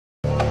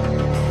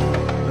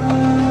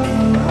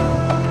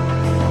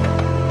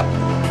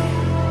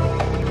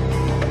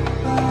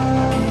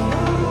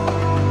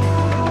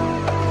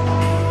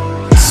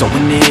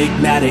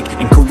enigmatic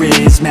and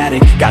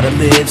charismatic. Gotta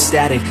live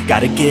static,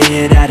 gotta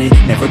get at it.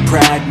 Never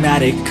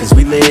pragmatic, cause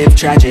we live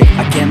tragic.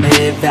 I can't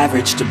live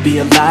average, to be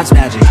alive's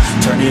magic.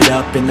 Turn it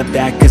up in the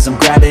back cause I'm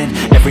grabbing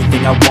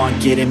everything I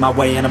want, get in my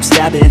way and I'm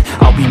stabbing.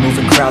 I'll be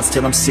moving crowds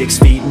till I'm 6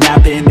 feet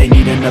napping. They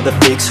need another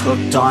fix,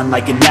 hooked on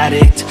like an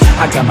addict.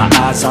 I got my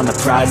eyes on the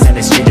prize and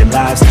it's changing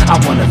lives. I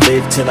wanna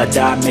live till I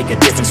die, make a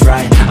difference,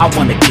 right? I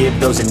wanna give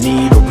those in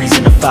need a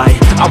reason to fight.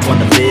 I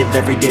wanna live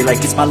every day like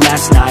it's my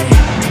last night.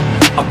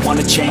 I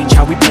wanna change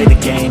how we play the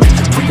game.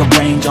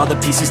 Rearrange all the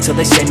pieces till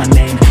they say my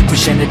name.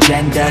 Push an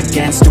agenda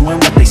against doing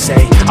what they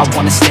say. I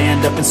wanna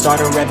stand up and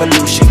start a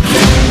revolution.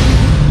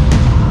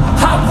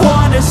 I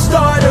wanna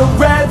start a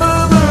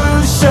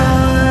revolution.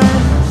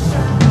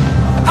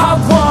 I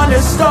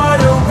wanna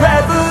start a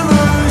revolution.